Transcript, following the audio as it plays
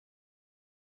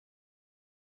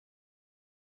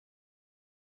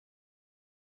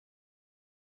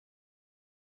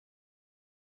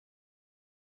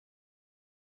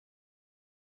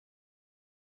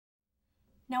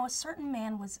Now a certain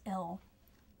man was ill,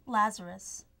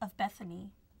 Lazarus of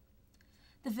Bethany,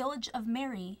 the village of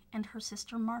Mary and her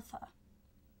sister Martha.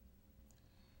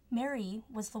 Mary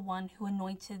was the one who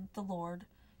anointed the Lord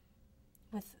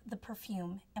with the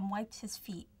perfume and wiped his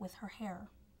feet with her hair.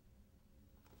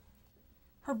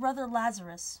 Her brother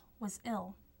Lazarus was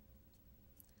ill.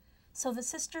 So the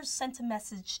sisters sent a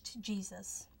message to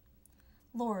Jesus,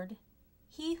 "Lord,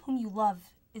 he whom you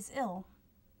love is ill."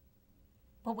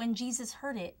 But when Jesus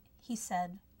heard it, he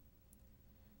said,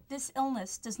 "This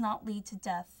illness does not lead to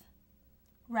death.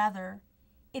 Rather,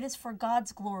 it is for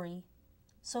God's glory,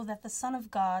 so that the Son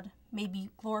of God may be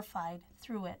glorified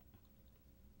through it."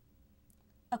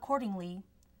 Accordingly,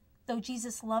 though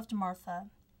Jesus loved Martha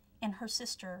and her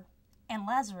sister and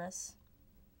Lazarus,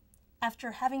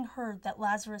 after having heard that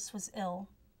Lazarus was ill,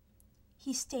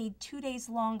 he stayed 2 days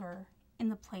longer in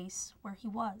the place where he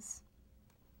was.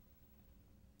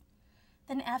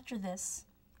 Then after this,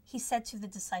 he said to the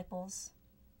disciples,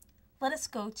 "Let us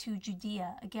go to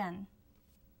Judea again."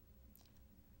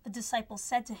 The disciples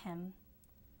said to him,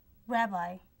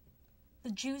 "Rabbi,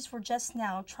 the Jews were just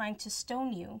now trying to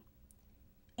stone you,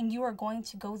 and you are going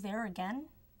to go there again?"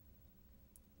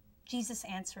 Jesus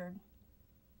answered,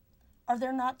 "Are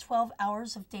there not 12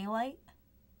 hours of daylight?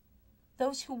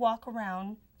 Those who walk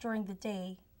around during the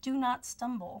day do not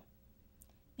stumble,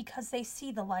 because they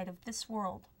see the light of this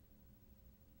world.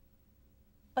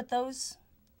 But those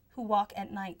who walk at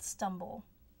night stumble,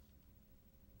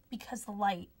 because the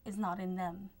light is not in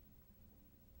them."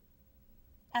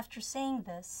 After saying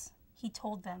this, he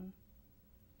told them,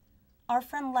 "Our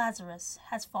friend Lazarus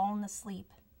has fallen asleep,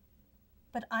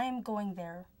 but I am going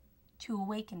there to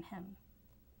awaken him."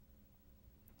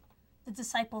 The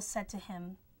disciples said to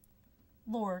him,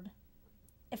 "Lord,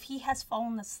 if he has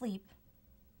fallen asleep,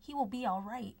 he will be all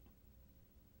right."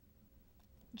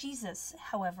 Jesus,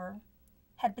 however,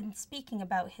 had been speaking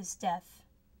about his death,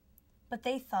 but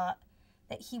they thought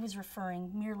that he was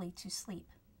referring merely to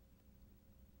sleep.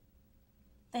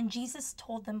 Then Jesus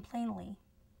told them plainly,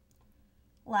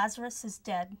 "Lazarus is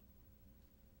dead.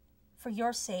 For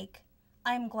your sake,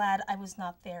 I am glad I was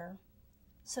not there,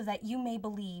 so that you may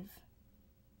believe.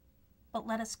 But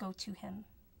let us go to him."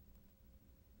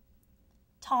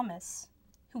 Thomas,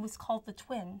 who was called the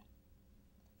twin,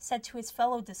 said to his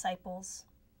fellow disciples,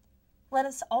 "Let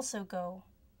us also go,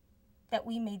 that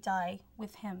we may die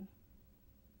with him."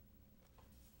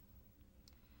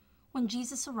 When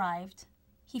Jesus arrived,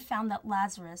 he found that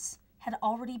Lazarus had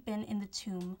already been in the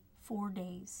tomb 4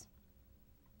 days.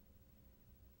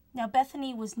 Now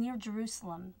Bethany was near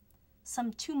Jerusalem,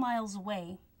 some 2 miles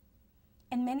away,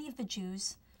 and many of the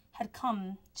Jews had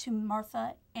come to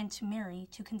Martha and to Mary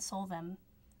to console them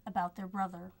about their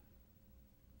brother.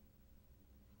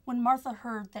 When Martha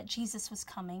heard that Jesus was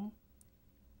coming,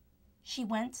 she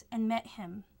went and met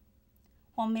him,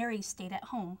 while Mary stayed at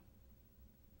home.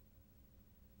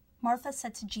 Martha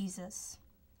said to Jesus,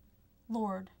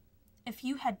 "Lord, if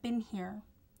you had been here,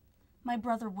 my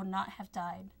brother would not have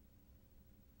died.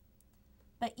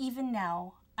 But even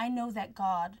now, I know that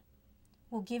God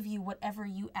will give you whatever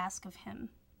you ask of him."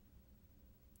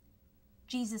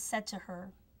 Jesus said to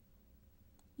her,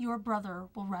 "Your brother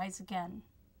will rise again."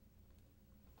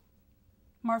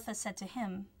 Martha said to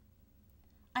him,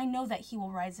 "I know that he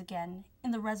will rise again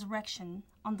in the resurrection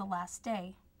on the last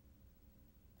day."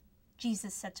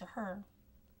 Jesus said to her,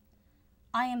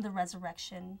 "I am the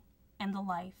resurrection and the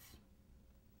life.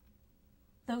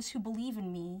 Those who believe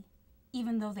in me,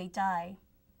 even though they die,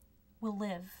 will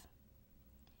live,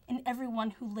 and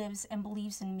everyone who lives and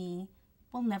believes in me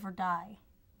will never die.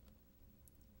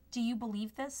 Do you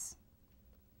believe this?"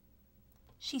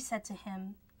 She said to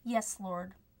him, "Yes,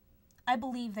 Lord. I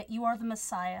believe that you are the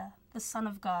Messiah, the Son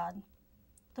of God,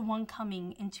 the one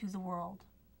coming into the world."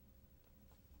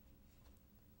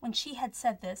 When she had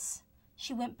said this,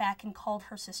 she went back and called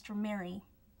her sister Mary,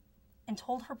 and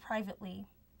told her privately,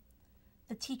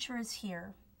 "The teacher is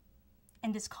here,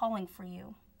 and is calling for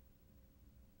you."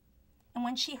 And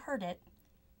when she heard it,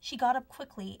 she got up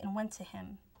quickly and went to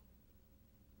him.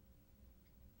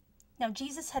 Now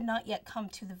Jesus had not yet come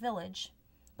to the village,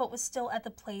 but was still at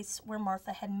the place where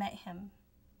Martha had met him.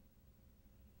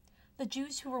 The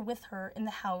Jews who were with her in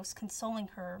the house consoling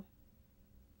her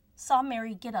saw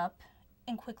Mary get up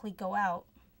and quickly go out.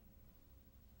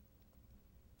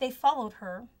 They followed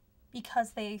her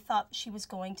because they thought she was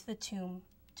going to the tomb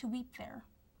to weep there.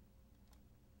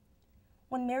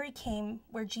 When Mary came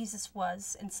where Jesus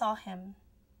was and saw him,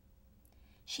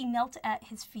 she knelt at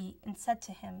his feet and said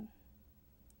to him,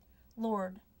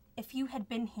 "Lord, if you had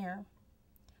been here,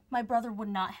 my brother would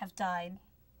not have died."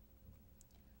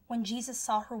 When Jesus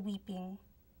saw her weeping,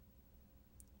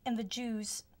 and the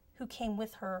Jews who came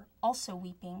with her also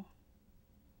weeping.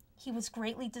 He was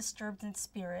greatly disturbed in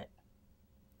spirit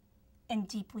and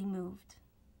deeply moved.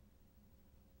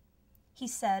 He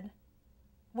said,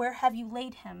 "Where have you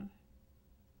laid him?"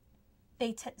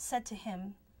 They said to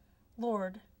him,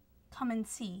 "Lord, come and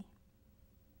see."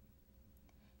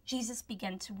 Jesus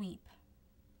began to weep.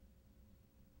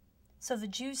 So the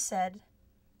Jews said,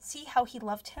 "See how he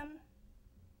loved him?"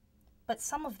 But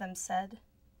some of them said,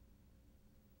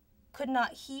 "Could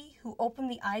not he who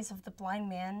opened the eyes of the blind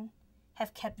man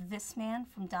have kept this man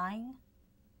from dying?"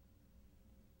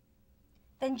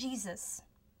 Then Jesus,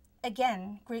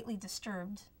 again greatly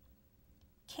disturbed,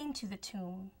 came to the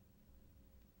tomb.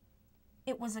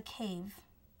 It was a cave,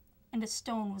 and a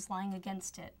stone was lying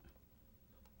against it.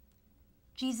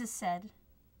 Jesus said,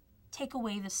 "Take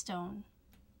away the stone."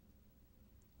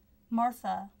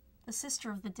 Martha, the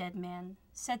sister of the dead man,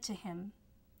 said to him,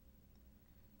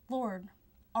 "Lord,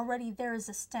 already there is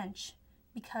a stench,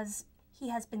 because he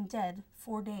has been dead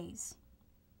 4 days."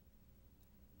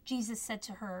 Jesus said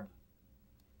to her,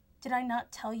 "Did I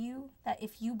not tell you that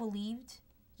if you believed,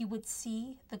 you would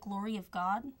see the glory of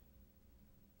God?"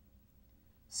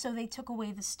 So they took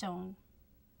away the stone.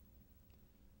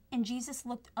 And Jesus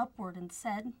looked upward and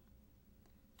said,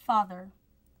 "Father,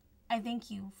 I thank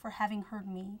you for having heard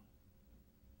me.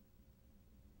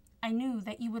 I knew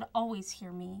that you would always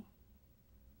hear me.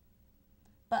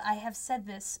 But I have said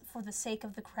this for the sake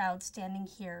of the crowd standing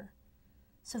here,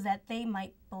 so that they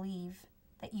might believe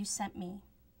that you sent me."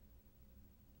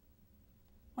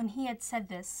 When he had said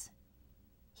this,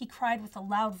 he cried with a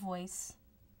loud voice,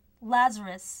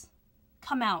 "Lazarus,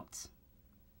 come out."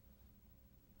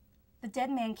 The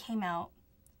dead man came out,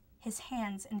 his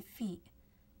hands and feet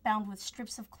bound with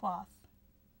strips of cloth,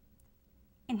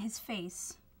 and his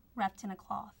face wrapped in a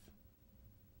cloth.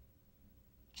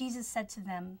 Jesus said to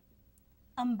them,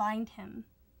 "Unbind him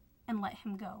and let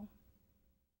him go."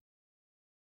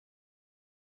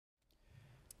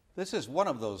 This is one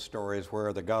of those stories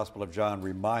where the Gospel of John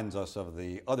reminds us of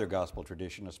the other gospel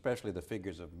tradition, especially the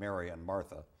figures of Mary and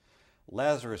Martha.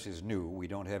 Lazarus is new. We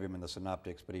don't have him in the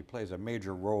synoptics, but he plays a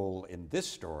major role in this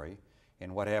story,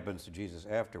 in what happens to Jesus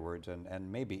afterwards,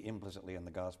 and maybe implicitly in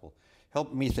the gospel.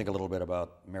 Help me think a little bit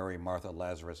about Mary, Martha,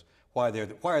 Lazarus. Why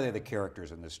are they the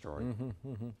characters in this story?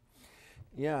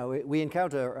 Yeah, we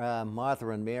encounter Martha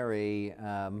and Mary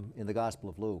in the Gospel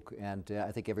of Luke, and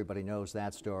I think everybody knows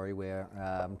that story where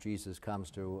Jesus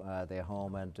comes to their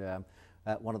home, and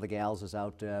one of the gals is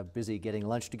out busy getting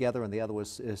lunch together, and the other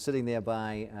was sitting there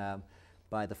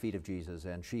by the feet of Jesus,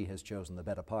 and she has chosen the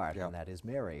better part, and that is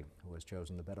Mary, who has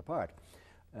chosen the better part.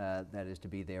 That is to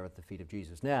be there at the feet of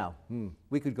Jesus. Now,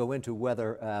 we could go into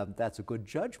whether that's a good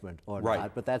judgment or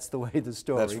not, but that's the way the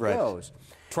story goes.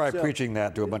 Try preaching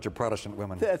that to a bunch of Protestant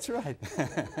women. That's right.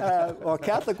 Or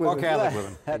Catholic women. Or Catholic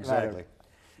women, exactly.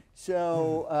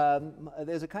 So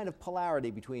there's a kind of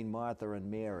polarity between Martha and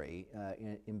Mary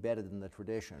embedded in the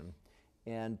tradition.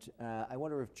 And I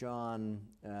wonder if John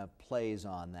plays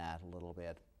on that a little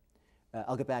bit.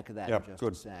 I'll get back to that in just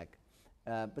a sec.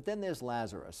 But then there's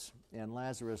Lazarus, and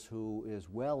Lazarus, who is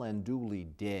well and duly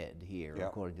dead here,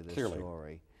 according to this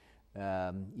story.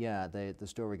 The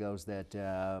story goes that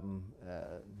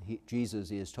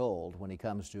Jesus is told when he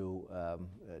comes to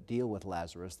deal with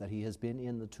Lazarus that he has been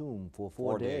in the tomb for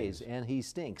 4 days, and he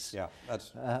stinks. Yeah,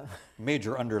 that's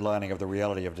major underlining of the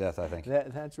reality of death, I think.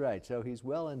 That's right. So he's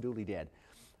well and duly dead.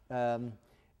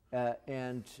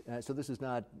 So this is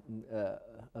not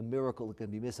a miracle that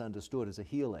can be misunderstood as a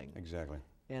healing. Exactly.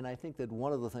 And I think that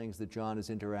one of the things that John is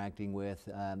interacting with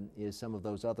is some of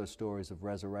those other stories of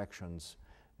resurrections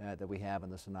that we have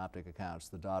in the synoptic accounts,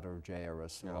 the daughter of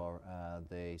Jairus or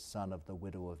the son of the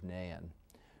widow of Nain.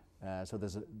 So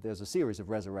there's a series of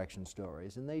resurrection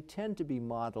stories, and they tend to be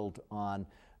modeled on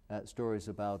stories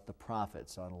about the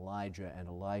prophets, on Elijah and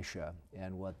Elisha,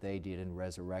 and what they did in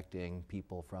resurrecting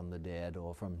people from the dead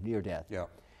or from near death. Yeah.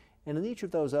 And in each of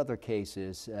those other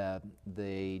cases,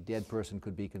 the dead person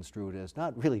could be construed as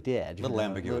not really dead. Little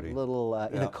ambiguity. In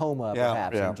a coma,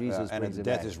 perhaps, and Jesus brings him back. And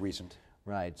death is recent.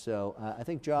 Right. So I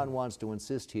think John wants to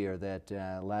insist here that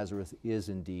Lazarus is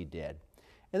indeed dead.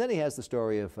 And then he has the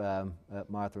story of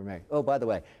Martha and Mary. Oh, by the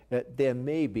way, there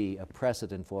may be a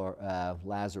precedent for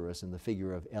Lazarus in the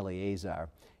figure of Eleazar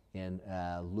in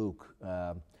Luke,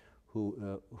 the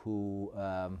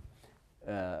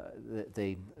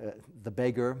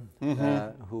beggar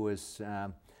who was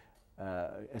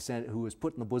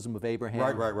put in the bosom of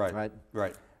Abraham.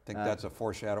 Right. I think that's a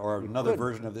foreshadow or another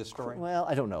version of this story. Well,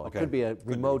 I don't know. It could be a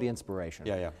remote inspiration.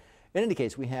 Yeah. In any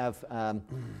case, we have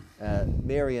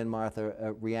Mary and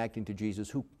Martha reacting to Jesus,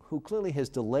 who clearly has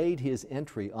delayed his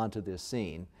entry onto this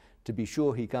scene to be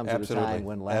sure he comes at a time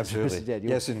when Lazarus is dead.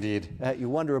 Yes, indeed. You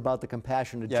wonder about the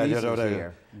compassion of Jesus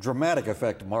here. Dramatic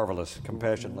effect, marvelous.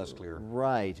 Compassion, less clear.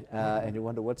 Right, and you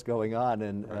wonder what's going on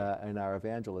in our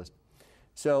evangelist.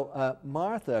 So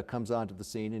Martha comes onto the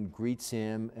scene and greets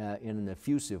him in an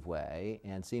effusive way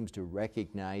and seems to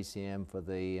recognize him for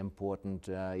the important,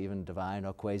 even divine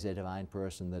or quasi-divine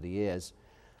person that he is.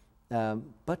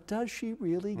 But does she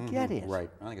really get it? Right.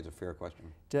 I think it's a fair question.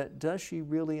 Does she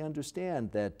really understand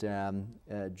that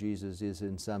Jesus is,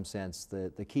 in some sense,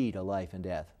 the key to life and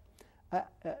death?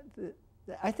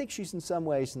 I think she's in some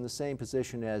ways in the same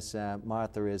position as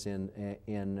Martha is in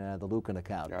the Lucan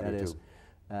account. Yeah, that is,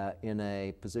 in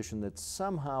a position that's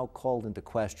somehow called into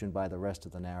question by the rest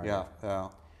of the narrative. Yeah.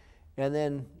 And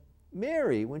then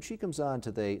Mary, when she comes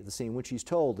onto the scene, when she's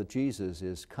told that Jesus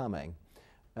is coming,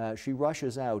 she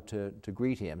rushes out to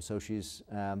greet him. So she's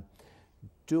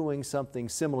doing something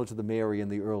similar to the Mary in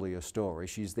the earlier story.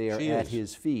 She's there at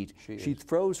his feet. She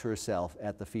throws herself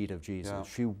at the feet of Jesus. Yeah.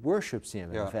 She worships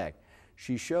him, in fact.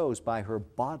 She shows by her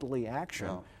bodily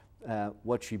action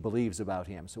what she believes about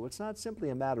him. So it's not simply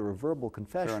a matter of verbal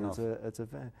confession. It's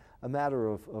a matter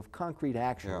of concrete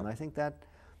action. And I think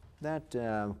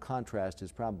that contrast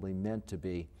is probably meant to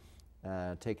be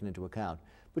taken into account.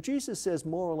 But Jesus says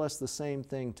more or less the same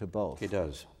thing to both. He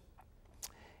does.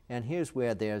 And here's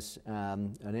where there's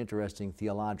an interesting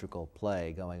theological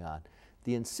play going on.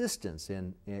 The insistence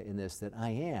in this that I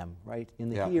am, right, in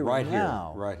the here and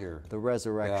now, right here, the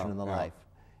resurrection and the life.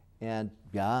 And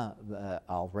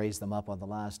I'll raise them up on the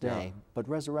last day. But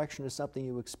resurrection is something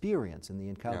you experience in the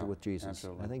encounter with Jesus.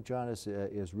 Absolutely. I think John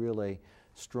is really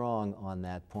strong on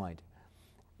that point.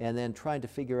 And then trying to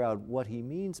figure out what he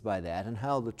means by that and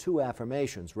how the two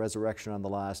affirmations, resurrection on the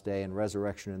last day and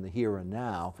resurrection in the here and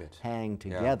now, hang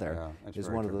together is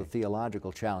one of the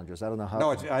theological challenges. I don't know how...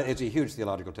 No, it's a huge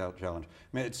theological challenge.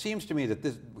 I mean, it seems to me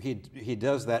that he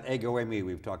does that ego eimi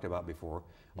we've talked about before,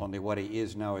 only what he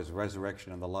is now is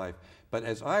resurrection and the life. But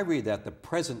as I read that, the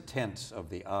present tense of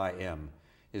the I am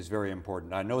is very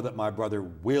important. I know that my brother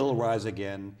will rise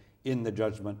again in the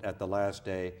judgment at the last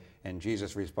day, and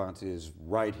Jesus' response is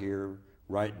right here,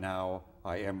 right now,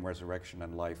 I am resurrection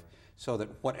and life. So that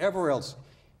whatever else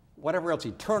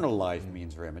eternal life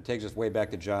means for him, it takes us way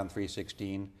back to John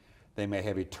 3:16. They may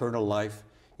have eternal life.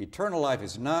 Eternal life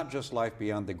is not just life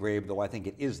beyond the grave, though I think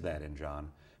it is that in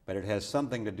John, but it has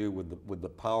something to do with the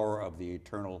power of the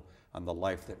eternal and the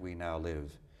life that we now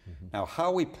live. Now,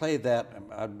 how we play that,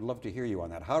 I'd love to hear you on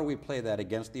that. How do we play that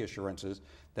against the assurances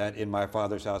that in my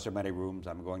Father's house are many rooms,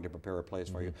 I'm going to prepare a place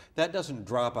for you? That doesn't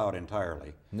drop out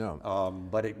entirely. No.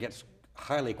 But it gets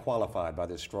highly qualified by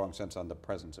this strong sense on the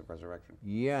presence of resurrection.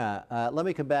 Yeah. Let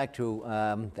me come back to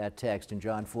that text in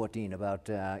John 14 about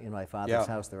in my Father's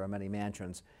house there are many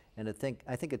mansions. And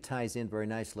I think it ties in very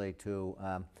nicely to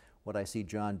what I see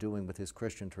John doing with his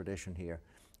Christian tradition here.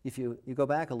 If you go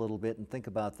back a little bit and think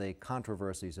about the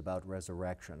controversies about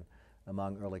resurrection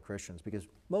among early Christians, because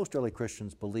most early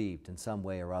Christians believed in some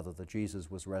way or other that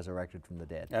Jesus was resurrected from the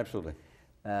dead. Absolutely.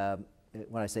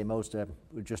 When I say most,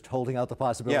 we're just holding out the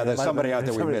possibility. Yeah, there's somebody out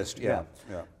there we missed. Yeah.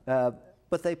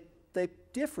 But they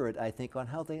differed, I think, on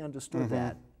how they understood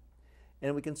that.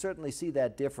 And we can certainly see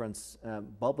that difference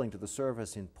bubbling to the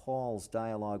surface in Paul's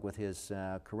dialogue with his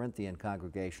Corinthian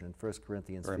congregation in 1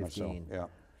 Corinthians 15. Very much so,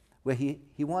 where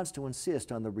he wants to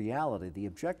insist on the reality, the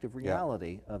objective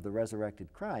reality of the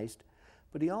resurrected Christ,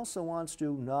 but he also wants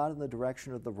to nod in the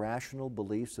direction of the rational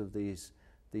beliefs of these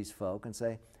folk and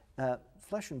say,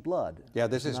 flesh and blood. Yeah,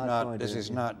 this is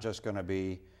not just going to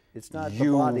be it's not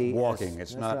you the body walking.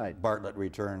 It's not right. Bartlett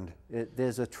returned.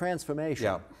 There's a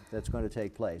transformation that's going to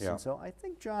take place. And so I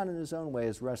think John in his own way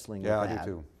is wrestling with that. Yeah, I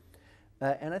do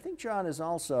too. And I think John is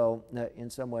also, in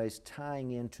some ways,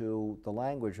 tying into the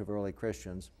language of early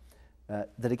Christians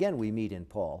that again we meet in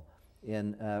Paul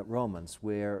in Romans,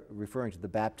 where referring to the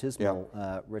baptismal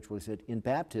ritual, he said, "In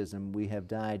baptism we have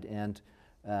died, and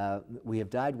we have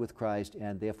died with Christ,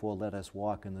 and therefore let us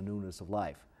walk in the newness of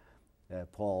life."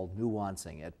 Paul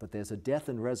nuancing it, but there's a death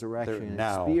and resurrection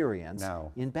experience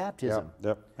in baptism.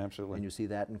 Yep, absolutely. And you see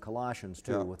that in Colossians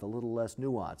too, with a little less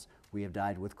nuance. We have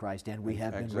died with Christ, and we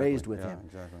have been raised with Him.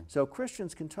 Exactly. So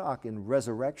Christians can talk in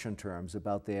resurrection terms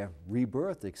about their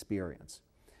rebirth experience.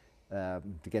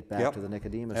 To get back to the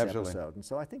Nicodemus episode. And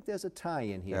so I think there's a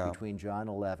tie-in here between John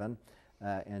 11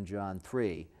 and John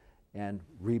 3. And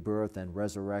rebirth and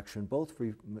resurrection both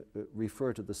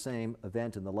refer to the same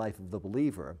event in the life of the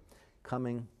believer,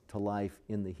 coming to life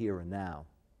in the here and now.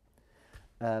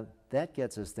 That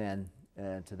gets us then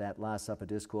to that Last Supper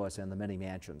discourse and the many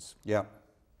mansions. Yeah.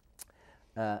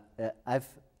 I've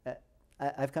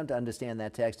come to understand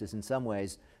that text as in some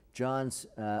ways John's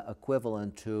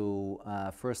equivalent to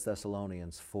 1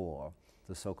 Thessalonians 4,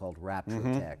 the so-called rapture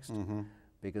text.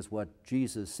 Because what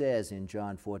Jesus says in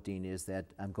John 14 is that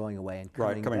I'm going away and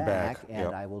coming back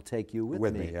and I will take you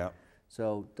with me. Yeah.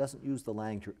 So doesn't use the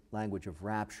language of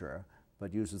rapture,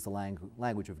 but uses the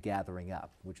language of gathering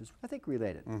up, which is, I think,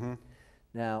 related.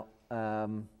 Now,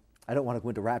 I don't want to go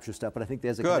into rapture stuff, but I think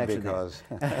there's a connection because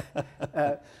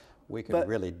we can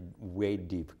really wade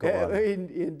deep. Go on.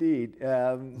 Indeed.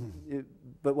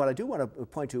 But what I do want to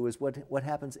point to is what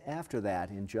happens after that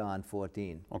in John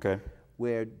 14. Okay.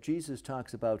 Where Jesus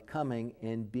talks about coming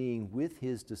and being with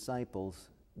his disciples,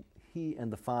 he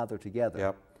and the Father together.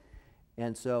 Yep.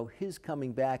 And so his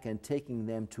coming back and taking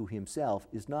them to himself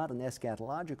is not an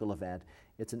eschatological event,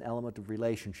 it's an element of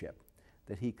relationship,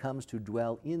 that he comes to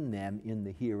dwell in them in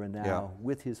the here and now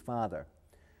with his Father.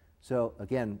 So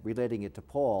again, relating it to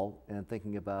Paul and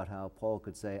thinking about how Paul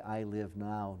could say, I live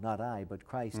now, not I, but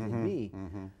Christ in me.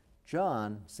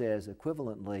 John says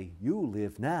equivalently, you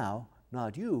live now,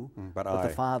 not you, but the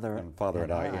Father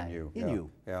and I in you. In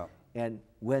you. Yeah. And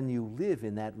when you live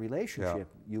in that relationship,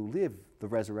 you live the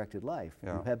resurrected life.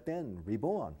 You have been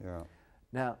reborn. Yeah.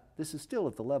 Now, this is still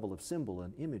at the level of symbol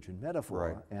and image and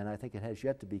metaphor, and I think it has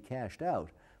yet to be cashed out.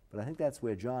 But I think that's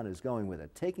where John is going with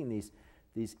it, taking these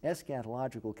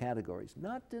eschatological categories,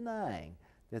 not denying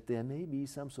that there may be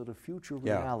some sort of future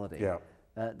reality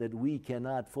that we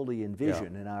cannot fully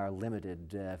envision in our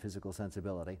limited physical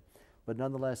sensibility, but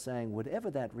nonetheless saying whatever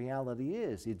that reality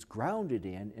is, it's grounded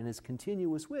in and is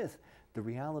continuous with the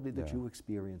reality that you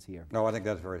experience here. No, I think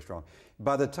that's very strong.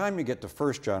 By the time you get to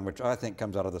 1 John, which I think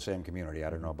comes out of the same community, I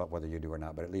don't know about whether you do or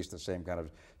not, but at least the same kind of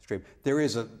stream, there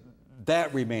is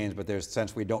that remains, but there's a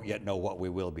sense we don't yet know what we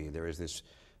will be. There is this,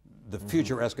 the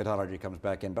future eschatology comes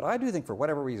back in. But I do think for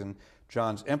whatever reason,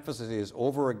 John's emphasis is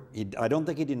I don't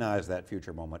think he denies that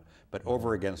future moment, but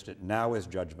over against it. Now is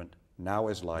judgment, now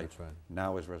is life,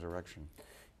 now is resurrection.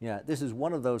 Yeah, this is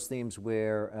one of those themes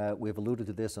where we've alluded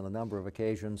to this on a number of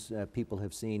occasions. People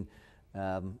have seen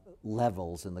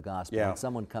levels in the gospel, and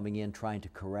someone coming in trying to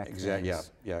correct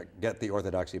things. Get the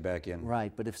orthodoxy back in.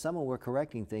 Right, but if someone were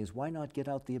correcting things, why not get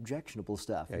out the objectionable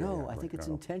stuff? I think it's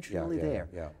intentionally there.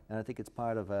 And I think it's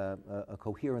part of a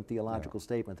coherent theological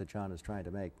statement that John is trying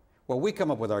to make. Well, we come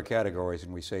up with our categories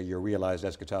and we say your realized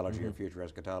eschatology, your future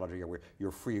eschatology, or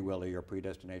your free will or your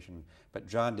predestination. But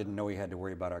John didn't know he had to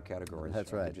worry about our categories.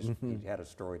 That's right. He had a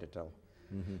story to tell.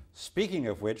 Speaking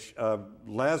of which,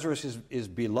 Lazarus is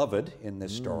beloved in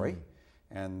this story.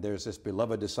 And there's this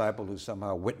beloved disciple who's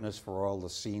somehow witness for all the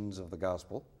scenes of the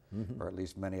gospel, or at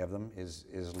least many of them. Is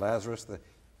Lazarus the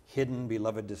hidden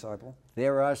beloved disciple?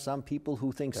 There are some people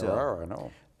who think so. There are, I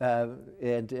know.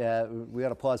 We ought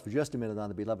to pause for just a minute on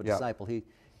the beloved disciple.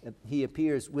 He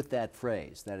appears with that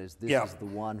phrase, that is, this is the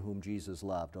one whom Jesus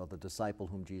loved, or the disciple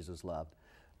whom Jesus loved,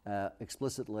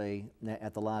 explicitly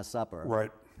at the Last Supper.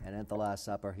 Right. And at the Last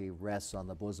Supper, he rests on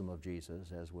the bosom of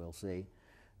Jesus, as we'll see.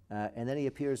 And then he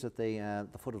appears at the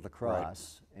foot of the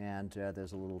cross, and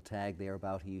there's a little tag there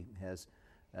about he has,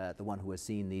 the one who has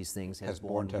seen these things has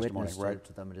borne witness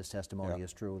to them, and his testimony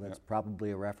is true. That's probably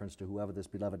a reference to whoever this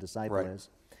beloved disciple is.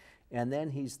 And then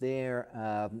he's there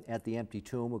at the empty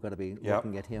tomb. We're going to be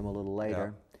looking at him a little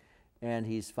later. And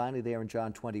he's finally there in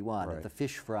John 21 at the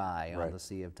fish fry on the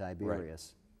Sea of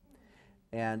Tiberias.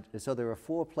 And so there are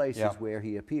four places where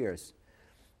he appears.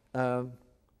 I'll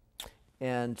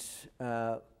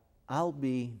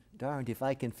be darned if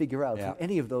I can figure out from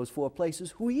any of those four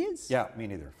places who he is. Yeah, me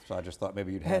neither. So I just thought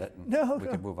maybe you'd had it and we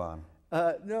could move on.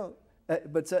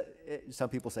 But some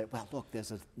people say, well, look,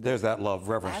 there's that love,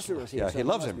 reverence. Lazarus here, so he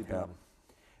loves him.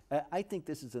 I think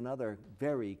this is another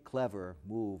very clever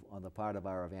move on the part of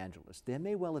our evangelist. There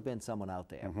may well have been someone out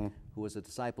there who was a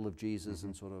disciple of Jesus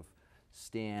and sort of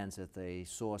stands at the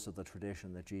source of the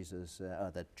tradition that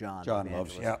that John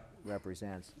loves,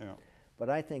 represents. But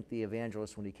I think the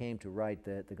evangelist, when he came to write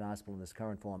the gospel in this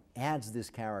current form, adds this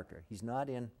character. He's not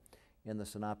in the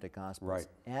synoptic gospels,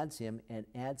 adds him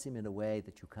in a way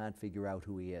that you can't figure out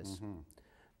who he is.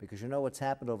 Because you know what's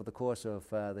happened over the course of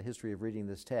the history of reading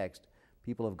this text,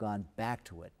 people have gone back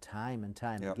to it time and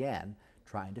time again,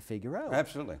 trying to figure out.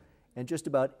 Absolutely. And just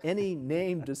about any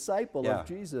named disciple of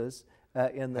Jesus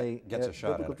in the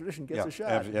biblical tradition gets a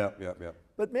shot.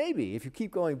 But maybe if you keep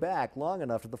going back long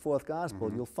enough to the fourth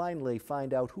gospel, you'll finally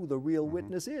find out who the real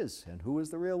witness is. And who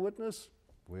is the real witness?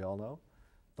 We all know.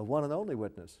 The one and only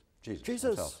witness. Jesus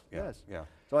himself. Yes.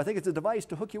 So I think it's a device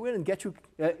to hook you in and get you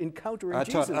encountering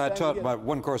Jesus.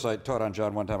 One course I taught on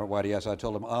John one time at YDS, I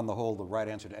told him, on the whole, the right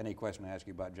answer to any question I ask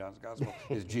you about John's Gospel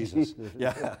is Jesus.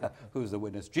 Yeah. Who's the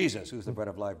witness? Jesus. Who's the bread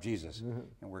of life? Jesus.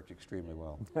 And worked extremely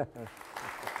well.